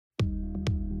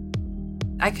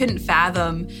I couldn't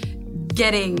fathom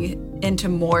getting into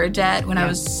more debt when I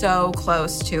was so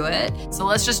close to it. So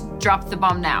let's just drop the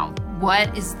bomb now.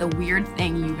 What is the weird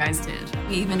thing you guys did?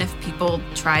 Even if people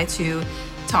try to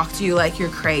talk to you like you're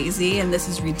crazy and this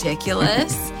is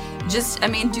ridiculous,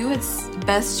 do what's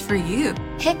best for you.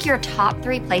 Pick your top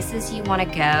 3 places you want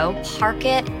to go, park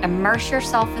it, immerse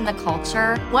yourself in the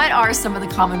culture. What are some of the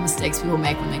common mistakes people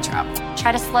make when they travel?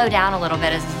 Try to slow down a little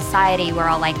bit as a society. We're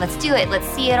all like, let's do it, let's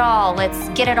see it all, let's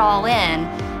get it all in,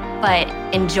 but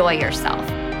enjoy yourself.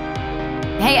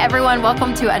 Hey everyone,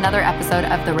 welcome to another episode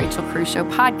of the Rachel Cruze Show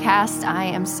podcast. I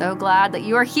am so glad that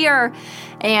you are here,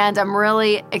 and I'm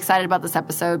really excited about this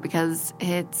episode because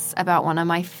it's about one of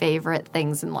my favorite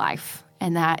things in life,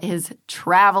 and that is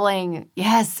traveling.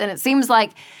 Yes, and it seems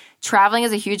like traveling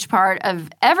is a huge part of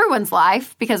everyone's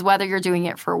life because whether you're doing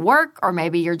it for work or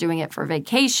maybe you're doing it for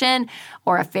vacation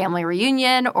or a family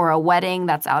reunion or a wedding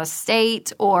that's out of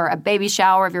state or a baby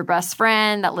shower of your best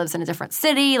friend that lives in a different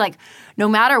city, like no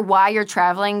matter why you're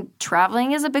traveling,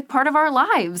 traveling is a big part of our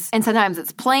lives. And sometimes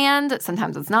it's planned,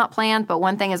 sometimes it's not planned, but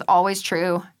one thing is always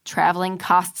true. Traveling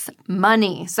costs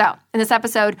money. So in this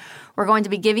episode, we're going to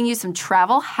be giving you some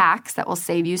travel hacks that will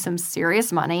save you some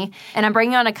serious money. And I'm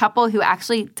bringing on a couple who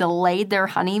actually delayed their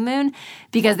honeymoon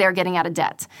because they're getting out of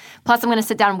debt. Plus, I'm going to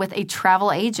sit down with a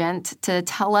travel agent to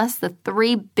tell us the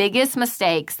 3 biggest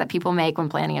mistakes that people make when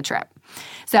planning a trip.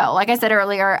 So like I said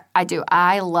earlier,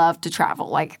 I love to travel.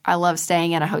 Like I love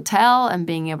staying in a hotel and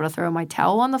being able to throw my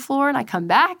towel on the floor and I come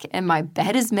back and my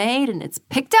bed is made and it's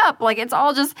picked up. Like it's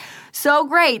all just so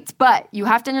great. But you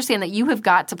have to understand that you have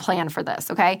got to plan for this,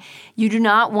 okay? You do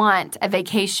not want a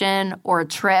vacation or a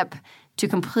trip to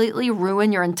completely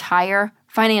ruin your entire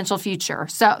financial future.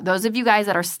 So those of you guys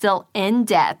that are still in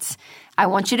debt, I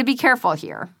want you to be careful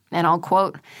here. And I'll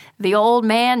quote the old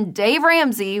man, Dave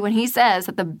Ramsey, when he says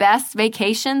that the best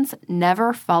vacations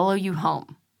never follow you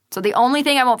home. So the only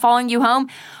thing I won't following you home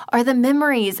are the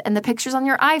memories and the pictures on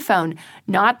your iPhone,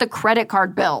 not the credit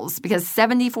card bills, because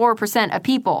 74% of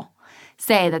people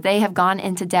say that they have gone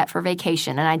into debt for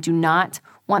vacation, and I do not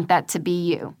want that to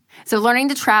be you. So learning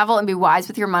to travel and be wise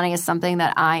with your money is something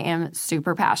that I am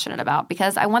super passionate about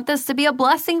because I want this to be a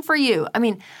blessing for you. I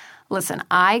mean, listen,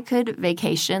 I could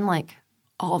vacation like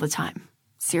all the time.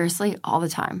 Seriously, all the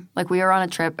time. Like we were on a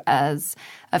trip as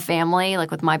a family,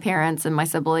 like with my parents and my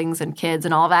siblings and kids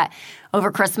and all that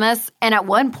over Christmas. And at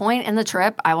one point in the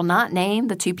trip, I will not name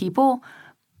the 2 people,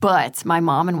 but my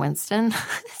mom and Winston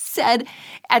said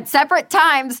at separate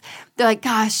times, they're like,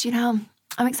 gosh,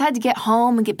 I'm excited to get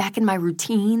home and get back in my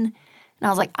routine. And I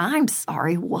was like, I'm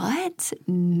sorry, what?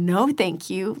 No,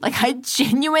 thank you. Like, I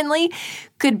genuinely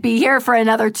could be here for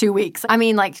another 2 weeks. I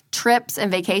mean, like, trips and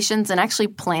vacations and actually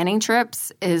planning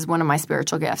trips is one of my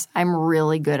spiritual gifts. I'm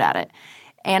really good at it.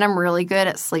 And I'm really good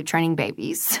at sleep training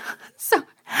babies. So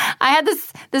I had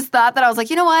this thought that I was like,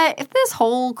 you know what? If this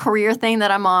whole career thing that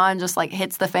I'm on just, like,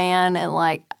 hits the fan and,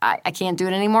 like, I can't do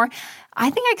it anymore, I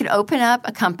think I could open up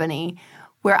a company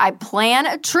where I plan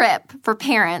a trip for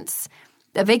parents,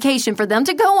 a vacation for them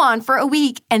to go on for a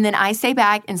week, and then I stay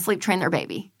back and sleep train their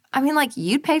baby. I mean, like,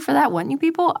 you'd pay for that, wouldn't you,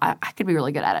 people? I could be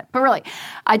really good at it. But really,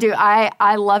 I do.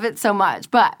 I love it so much.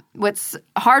 But what's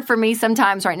hard for me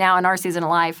sometimes right now in our season of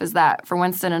life is that for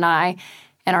Winston and I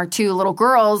and our 2 little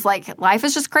girls, like, life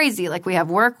is just crazy. Like, we have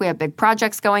work, we have big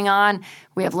projects going on,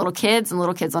 we have little kids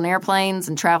on airplanes,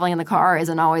 and traveling in the car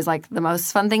isn't always, like, the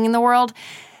most fun thing in the world.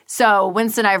 So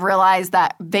Winston and I have realized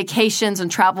that vacations and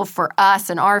travel for us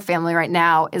and our family right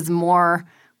now is more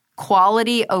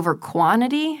quality over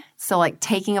quantity. So like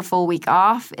taking a full week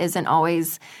off isn't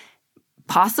always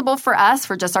possible for us,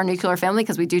 for just our nuclear family,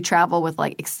 because we do travel with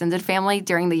like extended family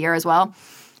during the year as well.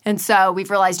 And so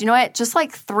we've realized, you know what, just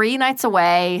like 3 nights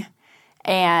away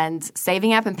and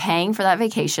saving up and paying for that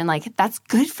vacation, like that's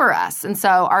good for us. And so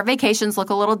our vacations look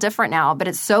a little different now, but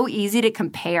it's so easy to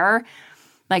compare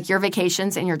like your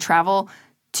vacations and your travel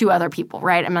to other people,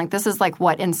 right? I mean, like this is like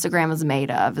what Instagram is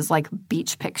made of, is like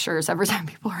beach pictures every time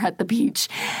people are at the beach.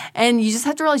 And you just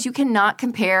have to realize you cannot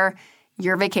compare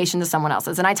your vacation to someone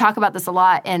else's. And I talk about this a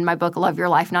lot in my book, Love Your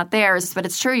Life, Not Theirs. But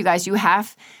it's true, you guys, you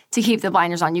have to keep the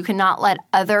blinders on. You cannot let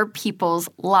other people's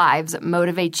lives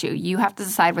motivate you. You have to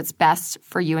decide what's best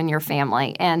for you and your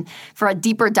family. And for a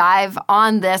deeper dive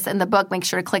on this in the book, make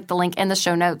sure to click the link in the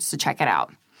show notes to check it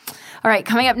out. All right,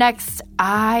 coming up next,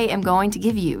 I am going to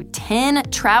give you 10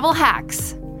 travel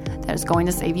hacks that is going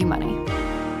to save you money.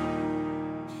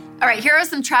 All right, here are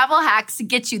some travel hacks to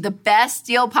get you the best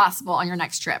deal possible on your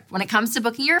next trip. When it comes to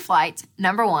booking your flight,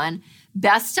 number 1,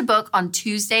 Best to book on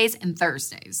Tuesdays and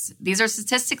Thursdays. These are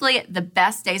statistically the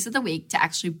best days of the week to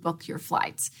actually book your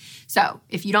flights. So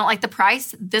if you don't like the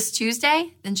price this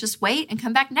Tuesday, then just wait and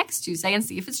come back next Tuesday and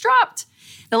see if it's dropped.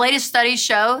 The latest studies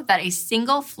show that a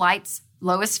single flight's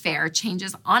lowest fare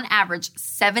changes on average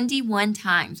 71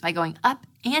 times by going up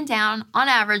and down, on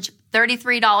average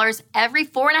 $33 every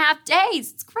 4.5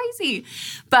 days. It's crazy.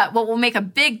 But what will make a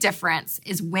big difference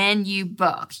is when you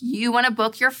book. You want to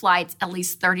book your flights at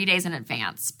least 30 days in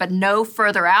advance, but no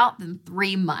further out than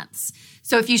 3 months.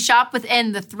 So if you shop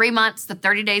within the 3 months, the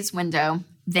 30 days window,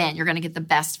 then you're going to get the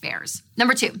best fares.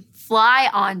 Number 2, fly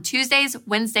on Tuesdays,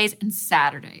 Wednesdays, and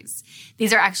Saturdays.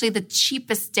 These are actually the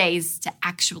cheapest days to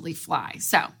actually fly.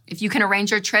 So if you can arrange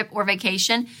your trip or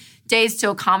vacation days to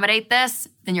accommodate this,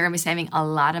 then you're going to be saving a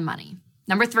lot of money.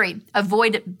 Number 3,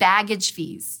 avoid baggage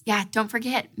fees. Yeah, don't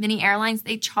forget, many airlines,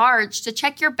 they charge to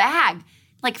check your bag,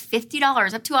 like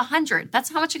 $50 up to $100. That's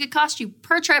how much it could cost you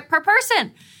per trip, per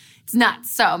person. It's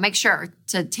nuts. So make sure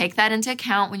to take that into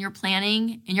account when you're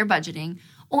planning and you're budgeting,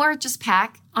 or just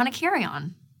pack on a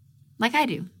carry-on like I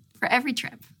do for every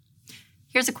trip.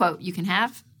 Here's a quote you can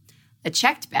have. A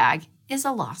checked bag is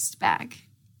a lost bag.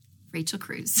 Rachel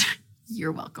Cruz.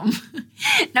 You're welcome.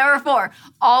 Number 4,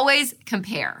 always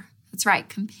compare. That's right.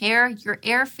 Compare your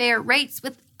airfare rates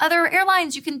with other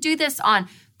airlines. You can do this on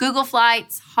Google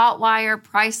Flights, Hotwire,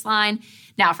 Priceline.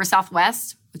 Now for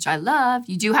Southwest, which I love,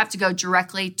 you do have to go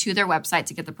directly to their website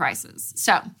to get the prices.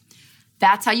 So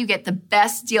that's how you get the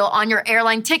best deal on your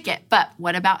airline ticket. But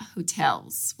what about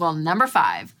hotels? Well, number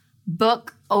 5,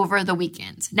 book over the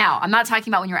weekend. Now, I'm not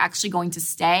talking about when you're actually going to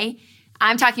stay.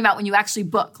 I'm talking about when you actually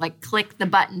book, like click the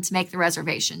button to make the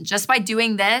reservation. Just by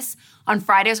doing this on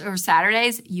Fridays or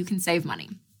Saturdays, you can save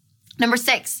money. Number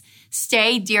 6,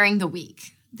 stay during the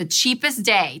week. The cheapest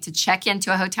day to check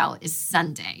into a hotel is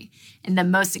Sunday, and the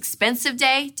most expensive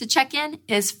day to check in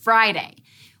is Friday,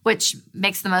 which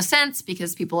makes the most sense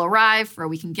because people arrive for a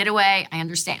weekend getaway. I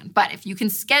understand. But if you can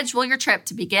schedule your trip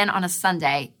to begin on a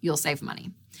Sunday, you'll save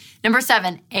money. Number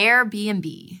 7,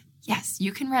 Airbnb. Yes,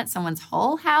 you can rent someone's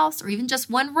whole house or even just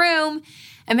one room,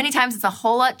 and many times it's a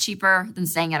whole lot cheaper than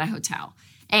staying at a hotel.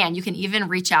 And you can even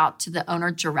reach out to the owner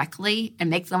directly and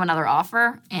make them another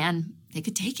offer, and they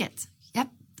could take it. Yep,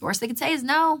 the worst they could say is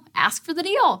no. Ask for the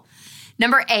deal.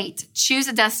 Number 8, choose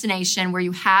a destination where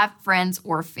you have friends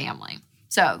or family.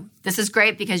 So this is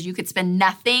great because you could spend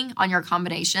nothing on your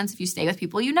accommodations if you stay with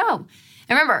people you know.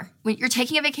 And remember, when you're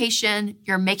taking a vacation,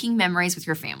 you're making memories with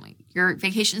your family. Your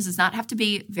vacations does not have to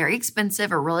be very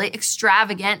expensive or really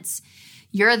extravagant.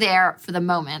 You're there for the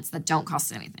moments that don't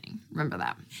cost anything. Remember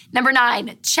that. Number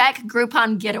 9, check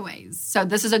Groupon Getaways. So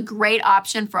this is a great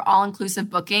option for all-inclusive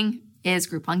booking is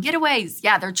Groupon Getaways.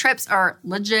 Yeah, their trips are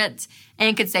legit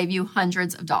and could save you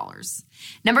hundreds of dollars.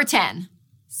 Number 10,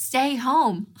 stay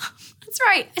home. That's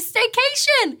right, a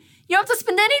staycation. You don't have to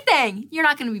spend anything. You're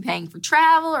not going to be paying for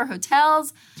travel or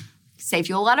hotels. Save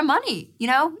you a lot of money. You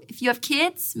know, if you have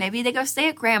kids, maybe they go stay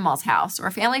at grandma's house or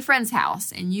a family friend's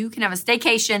house, and you can have a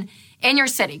staycation in your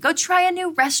city. Go try a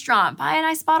new restaurant, buy a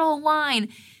nice bottle of wine,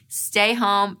 stay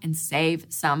home and save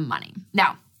some money.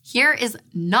 Now, here is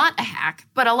not a hack,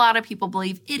 but a lot of people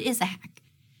believe it is a hack.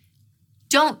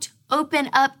 Don't open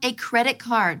up a credit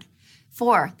card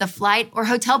for the flight or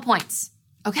hotel points,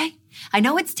 okay? I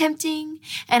know it's tempting,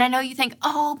 and I know you think,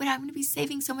 oh, but I'm going to be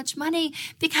saving so much money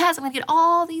because I'm going to get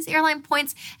all these airline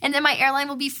points, and then my airline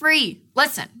will be free.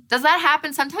 Listen, does that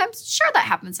happen sometimes? Sure, that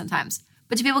happens sometimes.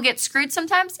 But do people get screwed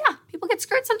sometimes? Yeah, people get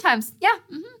screwed sometimes. Yeah.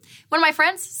 One of my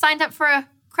friends signed up for a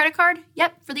credit card,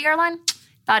 for the airline.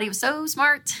 Thought he was so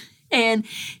smart, and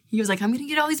he was like, I'm going to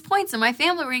get all these points, and my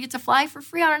family, we're going to get to fly for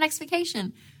free on our next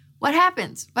vacation. What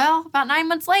happened? Well, about 9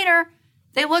 months later,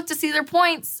 they looked to see their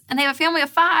points, and they have a family of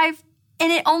 5,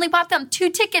 and it only bought them 2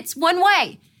 tickets one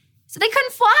way. So they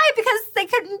couldn't fly because they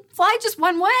couldn't fly just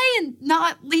one way and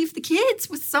not leave the kids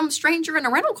with some stranger in a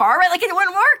rental car, right? Like it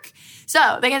wouldn't work.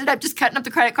 So they ended up just cutting up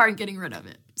the credit card and getting rid of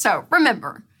it. So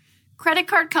remember, credit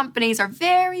card companies are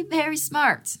very, very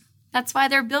smart. That's why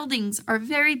their buildings are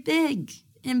very big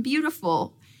and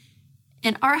beautiful.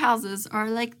 And our houses are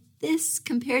like this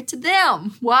compared to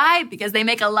them. Why? Because they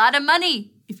make a lot of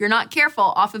money if you're not careful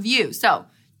off of you. So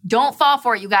don't fall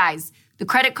for it, you guys. The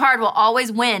credit card will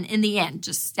always win in the end.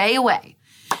 Just stay away.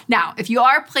 Now, if you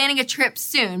are planning a trip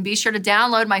soon, be sure to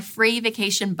download my free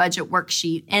vacation budget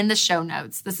worksheet in the show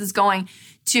notes. This is going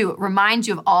to remind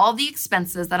you of all the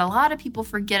expenses that a lot of people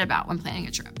forget about when planning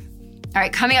a trip. All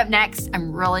right, coming up next,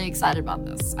 I'm really excited about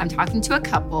this. I'm talking to a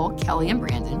couple, Kelly and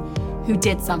Brandon, who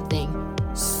did something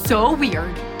so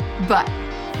weird, but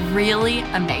really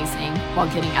amazing while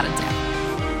getting out of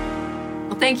debt.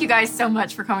 We'll thank you guys so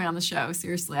much for coming on the show.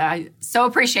 Seriously, I so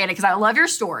appreciate it because I love your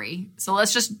story. So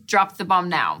let's just drop the bomb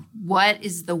now. What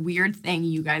is the weird thing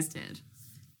you guys did?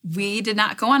 We did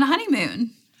not go on a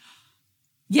honeymoon.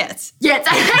 Yet.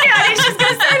 I was just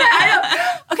going to say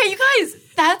that. Okay, you guys,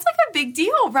 that's like a big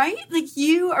deal, right? Like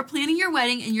you are planning your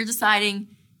wedding and you're deciding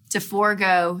to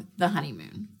forego the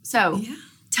honeymoon. So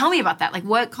tell me about that. Like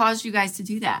what caused you guys to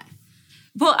do that?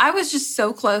 Well, I was just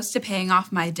so close to paying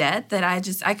off my debt that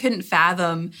I couldn't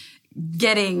fathom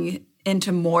getting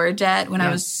into more debt when I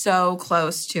was so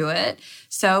close to it.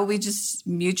 So we just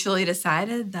mutually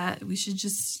decided that we should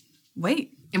just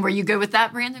wait. And were you good with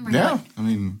that, Brandon? I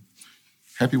mean,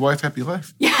 happy wife, happy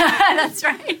life. Yeah, that's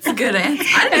right. It's a good answer.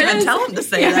 I didn't even tell him to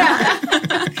say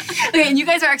that. Okay, and you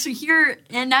guys are actually here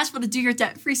in Nashville to do your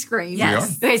debt-free scream.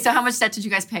 Yes. Okay, so how much debt did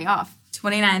you guys pay off?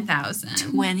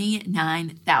 $29,000.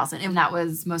 $29,000. And that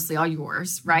was mostly all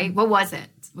yours, right? What was it?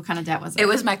 What kind of debt was it? It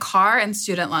was my car and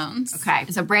student loans. Okay.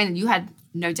 So, Brandon, you had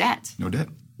no debt. No debt.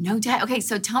 No debt. Okay,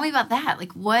 so tell me about that.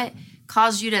 Like, what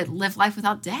caused you to live life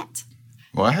without debt?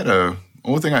 Well,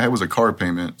 only thing I had was a car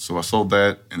payment, so I sold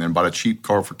that and then bought a cheap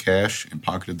car for cash and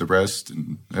pocketed the rest,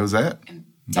 and that was that.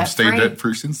 I've stayed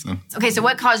debt-free since then. Okay, so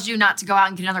what caused you not to go out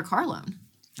and get another car loan?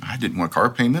 I didn't want a car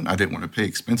payment. I didn't want to pay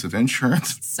expensive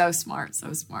insurance. So smart,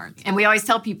 so smart. And we always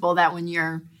tell people that when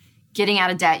you're getting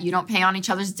out of debt, you don't pay on each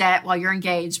other's debt while you're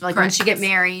engaged. But like once you get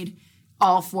married,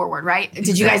 all forward, right?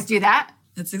 Did you guys do that?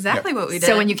 That's exactly what we did.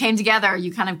 So when you came together,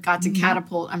 you kind of got to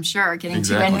catapult, I'm sure, getting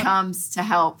two incomes to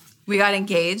help. We got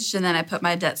engaged, and then I put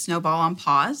my debt snowball on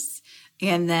pause.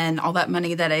 And then all that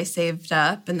money that I saved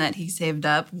up and that he saved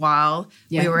up while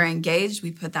we were engaged,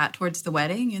 we put that towards the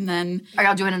wedding. And then... Are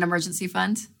y'all doing an emergency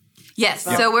fund? Yes.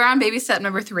 Yeah. So we're on baby step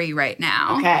number 3 right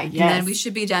now. Okay, yes. And then we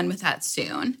should be done with that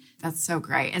soon. That's so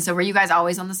great. And so were you guys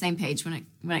always on the same page when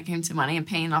it came to money and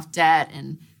paying off debt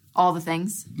and all the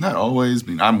things? Not always. I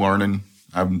mean, I'm learning.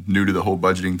 I'm new to the whole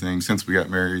budgeting thing since we got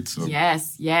married. So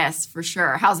Yes, for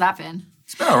sure. How's that been?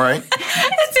 It's been all right.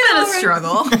 It's been a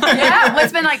struggle. Yeah. What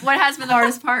has been the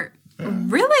hardest part?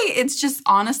 Really, it's just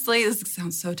honestly, this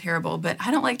sounds so terrible, but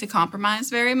I don't like to compromise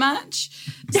very much.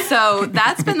 So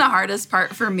that's been the hardest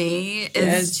part for me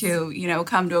is to,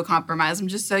 come to a compromise. I'm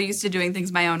just so used to doing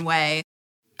things my own way.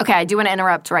 Okay, I do want to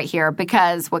interrupt right here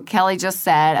because what Kelly just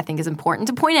said I think is important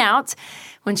to point out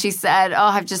when she said,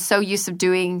 I'm just so used to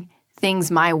doing things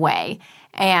my way.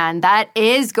 And that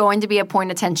is going to be a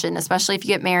point of tension, especially if you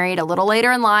get married a little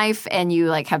later in life and you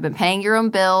have been paying your own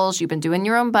bills, you've been doing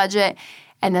your own budget,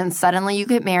 and then suddenly you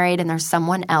get married and there's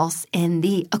someone else in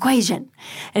the equation.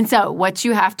 And so what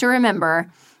you have to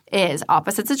remember is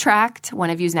opposites attract. One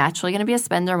of you is naturally going to be a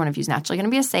spender. One of you is naturally going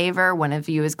to be a saver. One of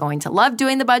you is going to love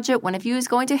doing the budget. One of you is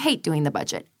going to hate doing the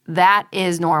budget. That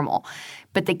is normal.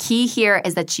 But the key here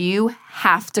is that you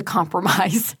have to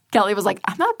compromise. Kelly was like,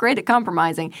 I'm not great at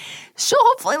compromising. She'll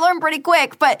hopefully learn pretty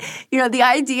quick. But, the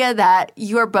idea that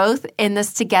you are both in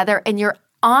this together and you're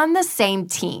on the same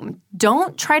team.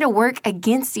 Don't try to work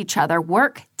against each other.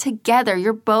 Work together.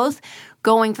 You're both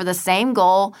going for the same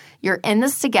goal. You're in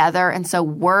this together, and so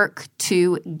work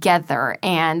together.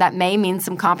 And that may mean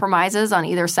some compromises on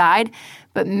either side.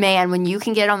 But man, when you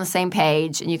can get on the same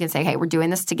page and you can say, hey, we're doing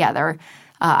this together,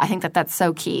 I think that that's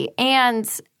so key. And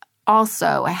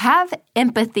also have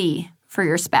empathy for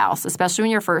your spouse, especially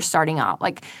when you're first starting out.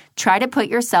 Try to put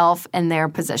yourself in their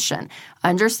position.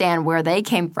 Understand where they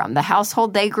came from, the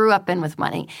household they grew up in with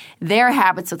money, their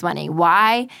habits with money,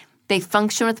 why they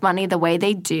function with money the way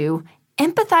they do.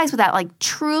 Empathize with that.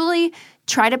 Truly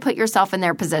try to put yourself in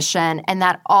their position, and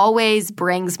that always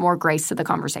brings more grace to the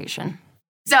conversation.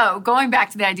 So going back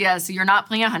to the idea, so you're not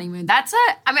planning a honeymoon.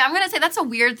 I'm going to say that's a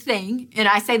weird thing. And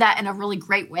I say that in a really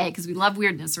great way because we love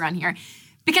weirdness around here.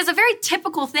 Because a very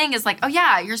typical thing is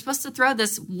you're supposed to throw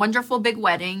this wonderful big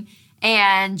wedding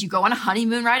and you go on a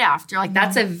honeymoon right after.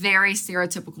 That's a very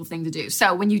stereotypical thing to do.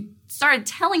 So when you started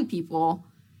telling people,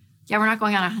 we're not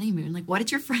going on a honeymoon, what did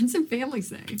your friends and family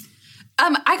say? I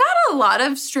got a lot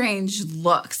of strange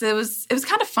looks. It was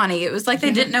kind of funny. It was like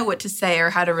they didn't know what to say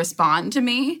or how to respond to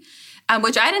me.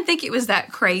 Which I didn't think it was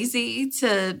that crazy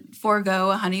to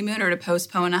forego a honeymoon or to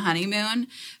postpone a honeymoon.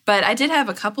 But I did have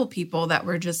a couple people that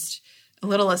were just a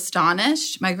little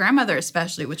astonished. My grandmother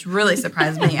especially, which really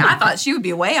surprised me. I thought she would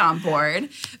be way on board.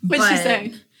 What'd she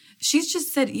say? She's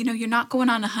just said, you're not going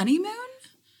on a honeymoon?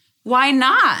 Why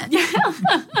not?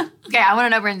 Okay, I want to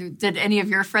know, Brandon, did any of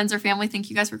your friends or family think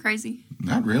you guys were crazy?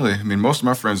 Not really. I mean, most of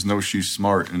my friends know she's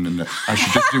smart and I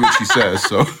should just do what she says,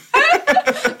 so...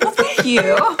 You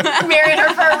married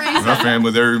her for a reason. My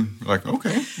family, they're like,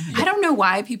 okay. I don't know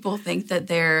why people think that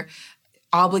they're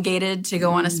obligated to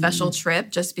go on a special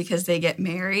trip just because they get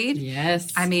married.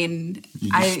 Yes. I mean, You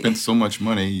just spent so much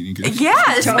money.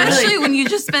 Especially when you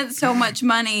just spent so much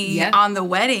money on the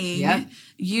wedding. Yep.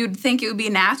 You'd think it would be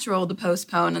natural to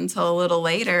postpone until a little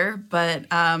later, but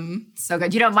so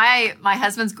good. You know, my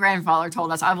husband's grandfather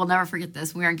told us, I will never forget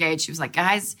this. When we were engaged, she was like,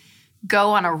 guys,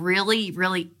 go on a really,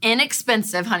 really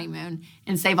inexpensive honeymoon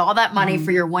and save all that money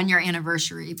for your 1-year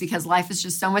anniversary because life is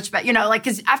just so much better. You know, like,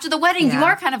 because after the wedding, you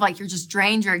are kind of like, you're just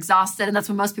drained, you're exhausted. And that's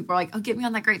when most people are like, oh, get me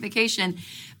on that great vacation.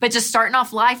 But just starting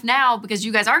off life now because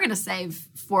you guys are going to save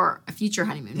for a future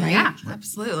honeymoon, right? Yeah,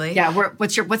 absolutely. Yeah.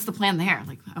 What's the plan there?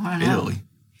 Like, I want to know.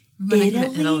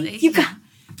 Italy. You got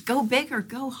go big or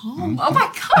go home. Oh my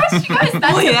gosh, you guys!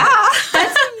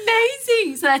 That's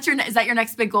amazing. So is that your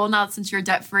next big goal now since you're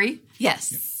debt free?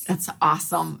 Yes. That's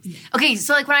awesome. Okay,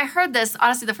 so like when I heard this,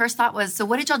 honestly, the first thought was, so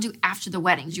what did y'all do after the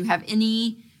wedding? Did you have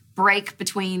any break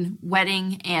between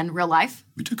wedding and real life?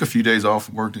 We took a few days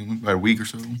off work, about a week or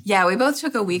so. Yeah, we both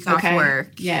took a week off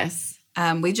work. Yes.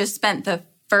 We just spent the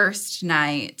first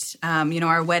night,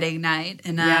 our wedding night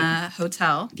in a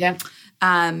hotel. Yep.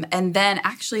 And then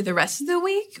actually the rest of the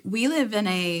week, we live in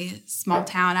a small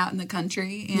town out in the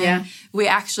country. And we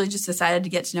actually just decided to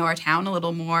get to know our town a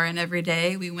little more. And every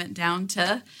day we went down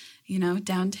to,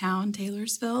 downtown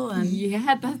Taylorsville.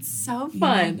 And that's so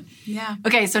fun. Yeah.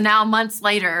 Okay, so now months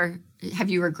later, have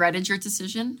you regretted your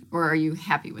decision or are you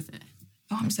happy with it?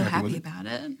 Oh, I'm so happy about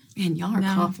it. Man, y'all are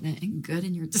confident and good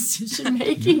in your decision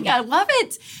making. I love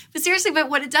it. But seriously,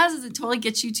 what it does is it totally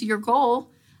gets you to your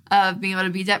goal of being able to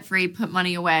be debt-free, put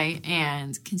money away,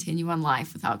 and continue on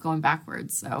life without going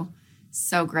backwards.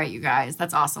 So great, you guys.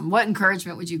 That's awesome. What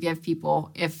encouragement would you give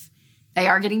people if they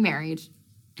are getting married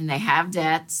and they have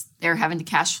debts, they're having to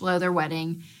cash flow their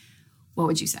wedding? What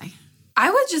would you say? I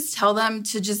would just tell them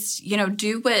to just,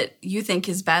 do what you think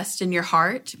is best in your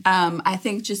heart. I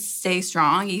think just stay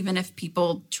strong, even if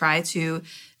people try to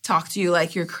talk to you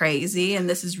like you're crazy and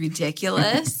this is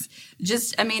ridiculous.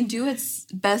 Do what's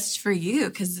best for you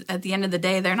because at the end of the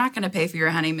day, they're not going to pay for your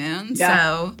honeymoon.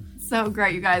 Yeah. So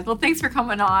great, you guys. Well, thanks for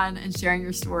coming on and sharing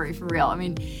your story for real. I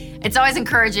mean, it's always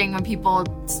encouraging when people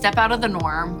step out of the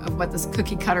norm of what this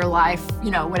cookie cutter life,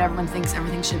 what everyone thinks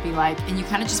everything should be like, and you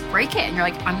kind of just break it and you're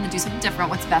like, I'm going to do something different.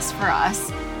 What's best for us?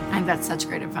 I think that's such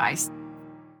great advice.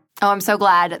 Oh, I'm so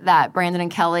glad that Brandon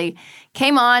and Kelly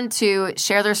came on to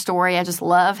share their story. I just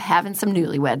love having some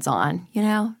newlyweds on,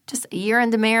 just a year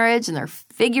into marriage and they're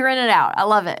figuring it out. I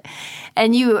love it.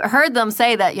 And you heard them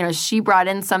say that, she brought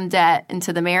in some debt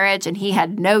into the marriage and he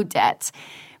had no debt.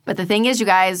 But the thing is, you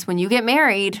guys, when you get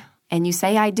married and you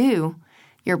say, I do,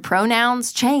 your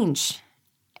pronouns change.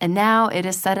 And now it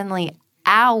is suddenly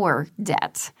our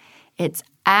debt. It's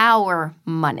our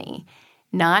money,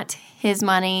 not his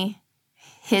money,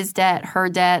 his debt, her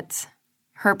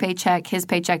paycheck, his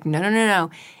paycheck. No.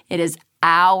 It is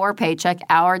our paycheck,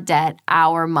 our debt,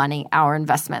 our money, our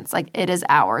investments. Like it is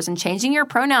ours. And changing your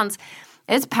pronouns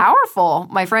is powerful.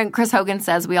 My friend Chris Hogan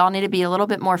says we all need to be a little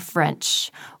bit more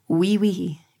French.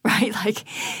 Oui, right? Like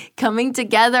coming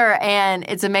together. And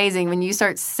it's amazing when you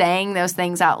start saying those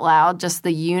things out loud, just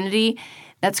the unity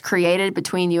that's created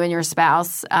between you and your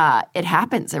spouse, it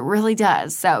happens. It really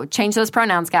does. So change those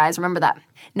pronouns, guys. Remember that.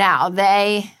 Now,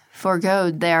 they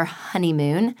forgoed their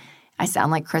honeymoon. I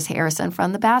sound like Chris Harrison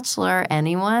from The Bachelor.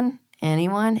 Anyone?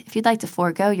 If you'd like to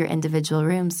forego your individual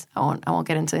rooms, I won't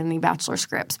get into any Bachelor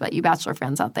scripts, but you Bachelor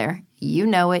fans out there, you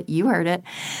know it, you heard it.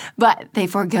 But they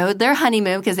forgoed their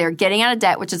honeymoon because they were getting out of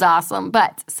debt, which is awesome.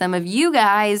 But some of you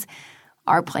guys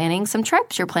are planning some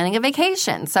trips. You're planning a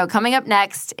vacation. So coming up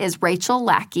next is Rachel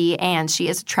Lackey, and she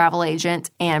is a travel agent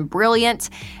and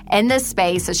brilliant in this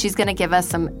space. So she's going to give us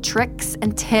some tricks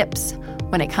and tips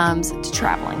when it comes to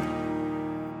traveling.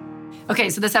 Okay,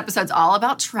 so this episode's all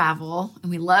about travel, and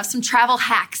we love some travel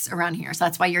hacks around here. So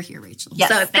that's why you're here, Rachel. Yes,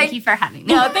 so thank you for having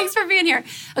me. No, thanks for being here.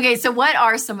 Okay, so what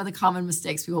are some of the common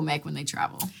mistakes people make when they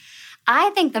travel?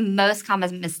 I think the most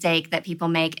common mistake that people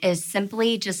make is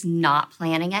simply just not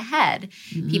planning ahead.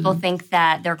 Mm-hmm. People think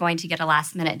that they're going to get a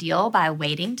last-minute deal by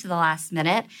waiting to the last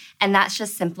minute, and that's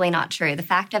just simply not true. The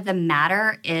fact of the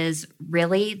matter is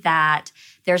really that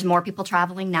there's more people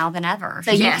traveling now than ever.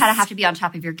 So you kind of have to be on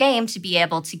top of your game to be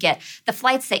able to get the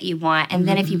flights that you want. And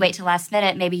then if you wait till last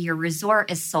minute, maybe your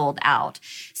resort is sold out.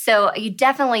 So you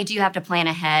definitely do have to plan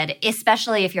ahead,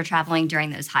 especially if you're traveling during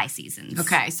those high seasons.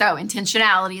 Okay, so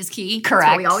intentionality is key. Correct.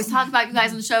 That's what we always talk about, you guys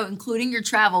on the show, including your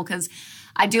travel, because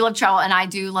I do love travel and I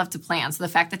do love to plan. So the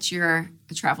fact that you're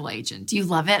a travel agent, do you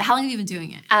love it? How long have you been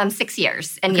doing it? 6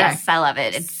 years. And yes, I love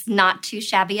it. It's not too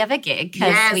shabby of a gig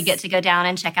because we get to go down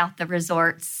and check out the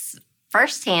resorts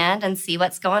firsthand and see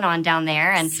what's going on down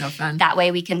there. And so fun. That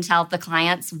way we can tell the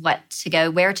clients what to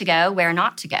go, where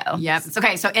not to go. Yep.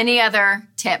 Okay. So any other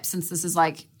tips, since this is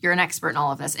like you're an expert in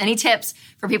all of this, any tips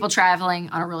for people traveling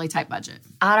on a really tight budget?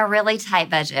 On a really tight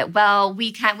budget. Well,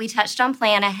 we touched on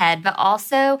plan ahead, but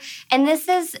also, and this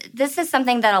is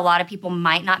something that a lot of people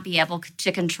might not be able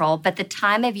to control, but the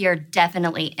time of year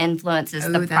definitely influences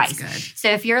the price. That's good. So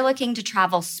if you're looking to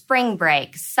travel spring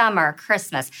break, summer,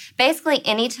 Christmas, basically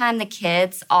anytime the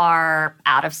kids are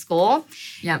out of school,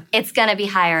 it's going to be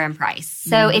higher in price.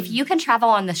 So if you can travel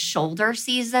on the shoulder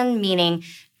season, meaning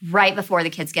right before the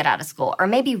kids get out of school, or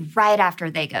maybe right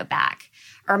after they go back,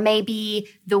 or maybe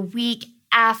the week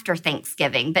after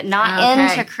Thanksgiving, but not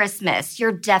into Christmas,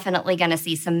 you're definitely going to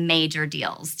see some major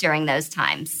deals during those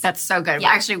times. That's so good. Yeah.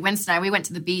 Actually, Winston and I, we went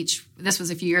to the beach. This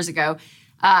was a few years ago.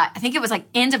 I think it was like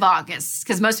end of August,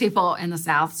 because most people in the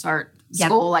South start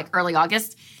school like early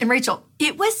August. And Rachel,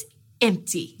 it was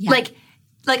empty. Yep.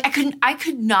 Like I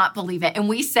could not believe it. And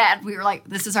we were like,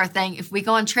 this is our thing. If we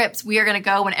go on trips, we are going to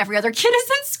go when every other kid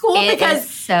is in school because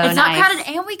it's not crowded.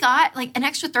 And we got like an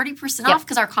extra 30% off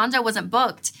because our condo wasn't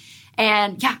booked.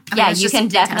 And you can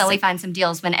definitely find some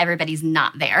deals when everybody's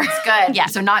not there. It's good. Yeah.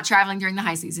 So not traveling during the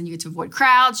high season, you get to avoid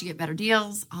crowds, you get better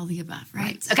deals, all the above,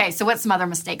 right? Okay. So what's some other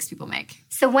mistakes people make?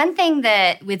 So one thing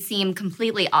that would seem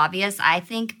completely obvious, I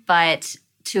think, but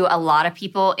to a lot of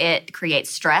people, it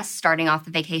creates stress starting off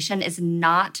the vacation, is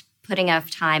not putting enough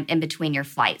time in between your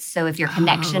flights. So if your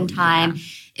connection time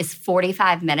is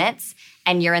 45 minutes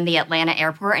and you're in the Atlanta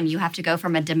airport and you have to go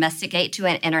from a domestic gate to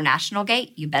an international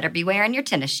gate, you better be wearing your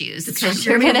tennis shoes because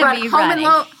you're going to be running.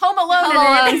 Home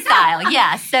Alone style.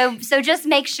 Yeah. So just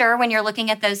make sure when you're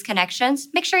looking at those connections,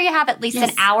 make sure you have at least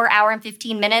an hour and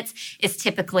 15 minutes is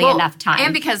typically enough time.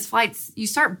 And because flights, you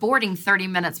start boarding 30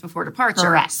 minutes before departure.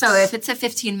 Correct. So if it's a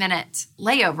 15-minute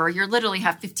layover, you literally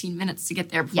have 15 minutes to get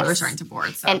there before they're starting to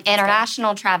board. So and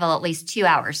international travel, at least 2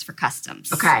 hours for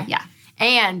customs. Okay. Yeah.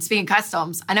 And speaking of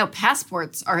customs, I know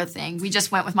passports are a thing. We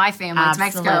just went with my family to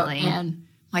Mexico, and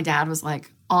my dad was like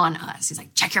on us. He's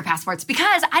like, check your passports,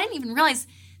 because I didn't even realize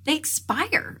they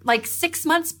expire like 6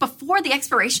 months before the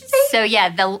expiration date.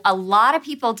 So a lot of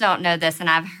people don't know this, and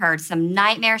I've heard some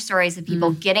nightmare stories of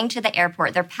people getting to the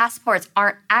airport. Their passports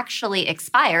aren't actually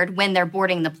expired when they're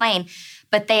boarding the plane,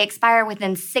 but they expire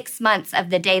within 6 months of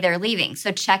the day they're leaving.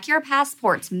 So check your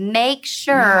passports. Make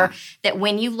sure that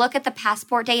when you look at the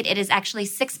passport date, it is actually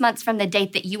 6 months from the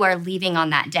date that you are leaving on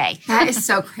that day. That is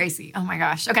so crazy. Oh my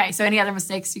gosh. Okay, so any other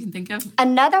mistakes you can think of?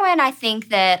 Another one I think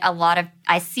that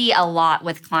I see a lot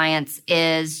with clients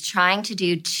is trying to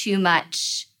do too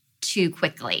much too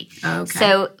quickly. Okay.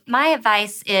 So my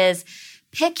advice is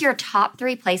pick your top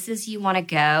 3 places you want to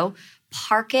go.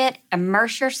 Park it,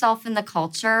 immerse yourself in the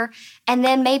culture, and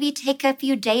then maybe take a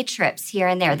few day trips here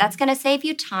and there. That's going to save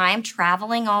you time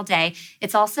traveling all day.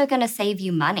 It's also going to save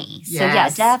you money.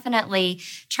 Yes. So definitely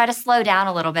try to slow down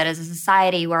a little bit as a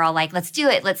society. We're all like, let's do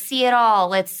it. Let's see it all.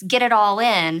 Let's get it all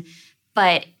in,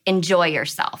 but enjoy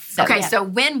yourself. So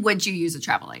when would you use a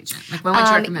travel agent? Like when would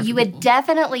you recommend You would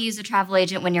definitely use a travel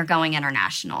agent when you're going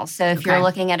international. So if you're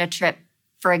looking at a trip,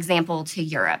 for example, to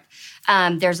Europe,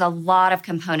 there's a lot of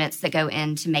components that go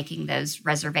into making those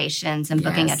reservations and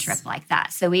booking a trip like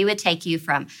that. So we would take you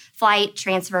from flight,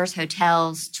 transfers,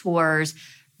 hotels, tours,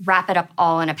 wrap it up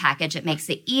all in a package. It makes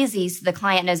it easy so the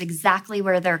client knows exactly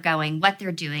where they're going, what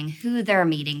they're doing, who they're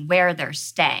meeting, where they're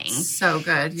staying. So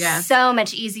good, yes. So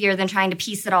much easier than trying to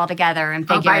piece it all together and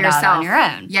figure it out on your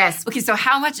own. Yes. Okay, so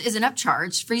how much is an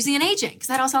upcharge for using an agent? Because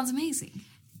that all sounds amazing.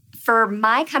 For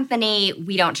my company,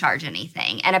 we don't charge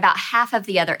anything. And about half of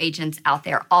the other agents out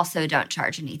there also don't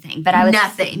charge anything. But I would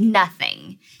say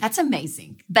nothing. That's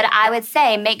amazing. But I would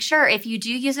say make sure if you do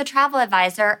use a travel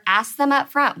advisor, ask them up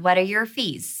front, what are your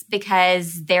fees?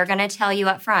 Because they're going to tell you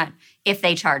up front if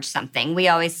they charge something. We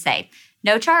always say,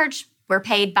 no charge. We're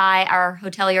paid by our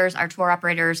hoteliers, our tour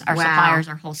operators, our suppliers,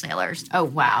 our wholesalers. Oh,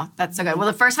 wow. That's so good. Well,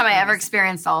 the first time I ever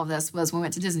experienced all of this was when we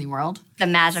went to Disney World. The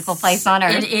magical place on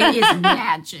earth. It is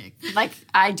magic. Like,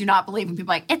 I do not believe when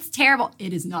people are like, it's terrible.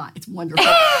 It is not. It's wonderful.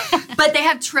 But they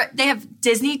have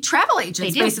Disney travel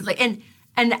agents, basically. And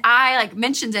I, like,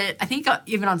 mentioned it, I think,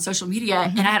 even on social media.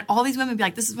 And I had all these women be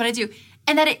like, this is what I do.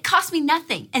 And that it cost me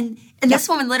nothing. And this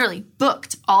woman literally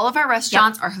booked all of our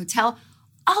restaurants, our hotel,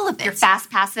 all of it. Your fast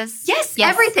passes? Yes,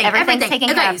 everything. Taken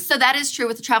care of. So that is true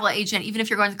with a travel agent, even if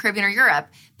you're going to the Caribbean or Europe,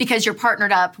 because you're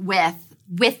partnered up with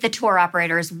with the tour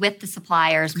operators, with the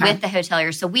suppliers, with the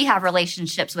hoteliers. So we have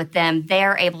relationships with them.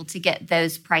 They're able to get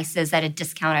those prices at a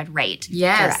discounted rate.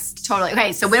 Yes, totally.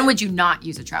 Okay, so when would you not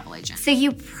use a travel agent? So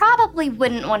you probably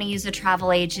wouldn't want to use a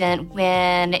travel agent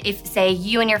when, if, say,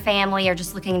 you and your family are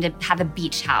just looking to have a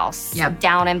beach house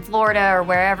down in Florida or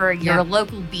wherever your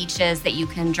local beach is that you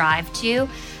can drive to.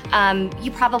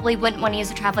 You probably wouldn't want to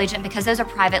use a travel agent because those are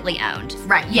privately owned.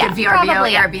 Right. Yeah, VRBO,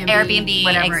 probably Airbnb,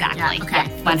 whatever. exactly. Yeah. Okay.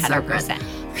 Yeah, 100%.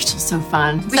 Rachel's so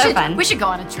fun. We should go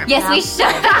on a trip. Yes, now. we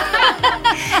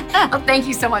should. Well, thank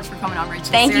you so much for coming on, Rachel.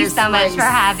 Thank you so much for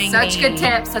having me. Such good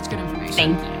tips, such good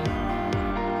information. Thank you.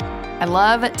 I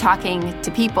love talking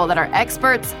to people that are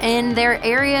experts in their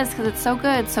areas because it's so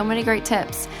good. So many great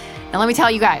tips. And let me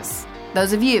tell you guys,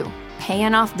 those of you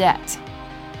paying off debt,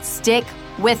 stick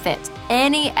with it.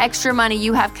 Any extra money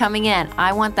you have coming in,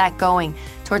 I want that going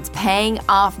towards paying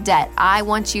off debt. I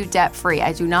want you debt-free.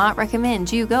 I do not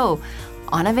recommend you go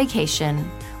on a vacation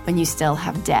when you still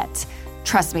have debt.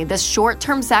 Trust me, this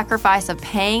short-term sacrifice of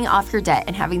paying off your debt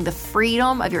and having the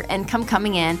freedom of your income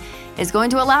coming in is going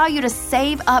to allow you to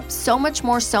save up so much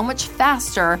more, so much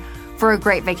faster for a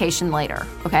great vacation later.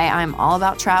 Okay, I'm all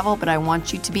about travel, but I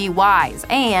want you to be wise.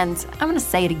 And I'm going to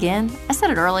say it again. I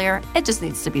said it earlier. It just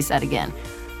needs to be said again.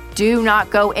 Do not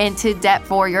go into debt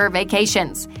for your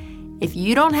vacations. If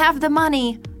you don't have the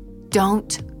money,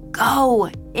 don't go.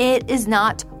 It is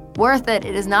not worth it.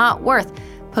 It is not worth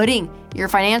putting your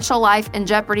financial life in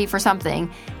jeopardy for something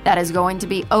that is going to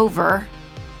be over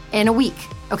in a week,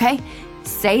 okay?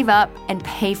 Save up and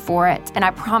pay for it. And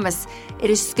I promise it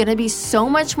is going to be so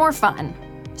much more fun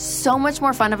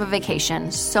of a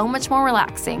vacation, so much more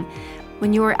relaxing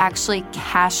when you are actually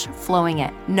cash flowing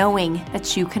it, knowing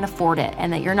that you can afford it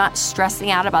and that you're not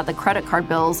stressing out about the credit card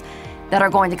bills that are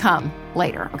going to come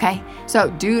later, okay?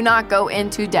 So do not go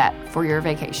into debt for your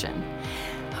vacation.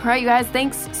 All right, you guys,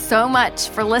 thanks so much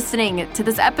for listening to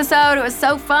this episode. It was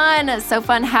so fun. So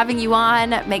fun having you on.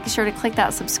 Make sure to click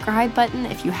that subscribe button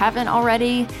if you haven't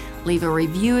already. Leave a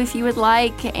review if you would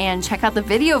like, and check out the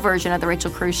video version of The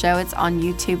Rachel Cruze Show. It's on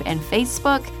YouTube and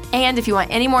Facebook. And if you want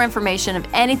any more information of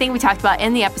anything we talked about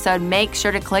in the episode, make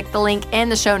sure to click the link in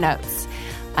the show notes.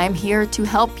 I'm here to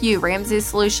help you. Ramsey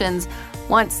Solutions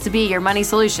wants to be your money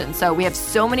solution. So we have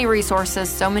so many resources,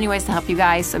 so many ways to help you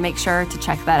guys. So make sure to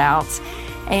check that out.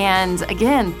 And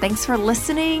again, thanks for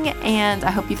listening. And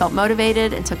I hope you felt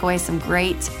motivated and took away some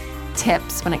great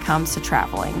tips when it comes to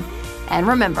traveling. And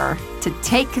remember to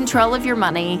take control of your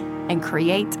money and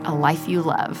create a life you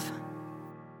love.